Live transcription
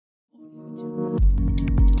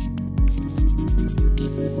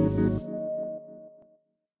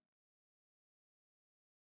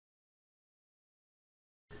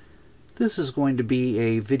This is going to be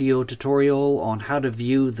a video tutorial on how to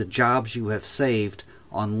view the jobs you have saved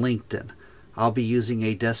on LinkedIn. I'll be using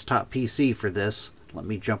a desktop PC for this. Let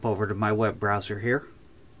me jump over to my web browser here.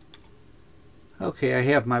 Okay, I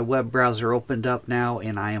have my web browser opened up now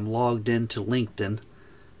and I am logged into LinkedIn.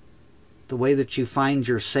 The way that you find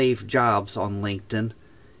your saved jobs on LinkedIn,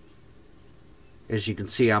 as you can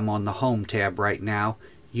see, I'm on the Home tab right now.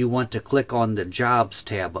 You want to click on the Jobs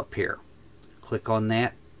tab up here. Click on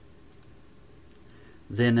that.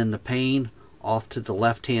 Then in the pane, off to the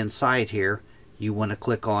left-hand side here, you want to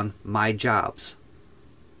click on My Jobs.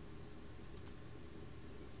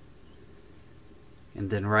 And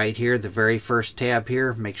then right here, the very first tab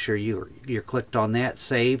here, make sure you're clicked on that,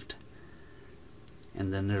 Saved.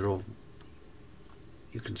 And then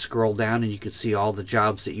you can scroll down and you can see all the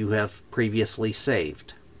jobs that you have previously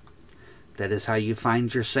saved. That is how you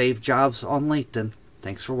find your saved jobs on LinkedIn.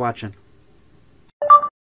 Thanks for watching.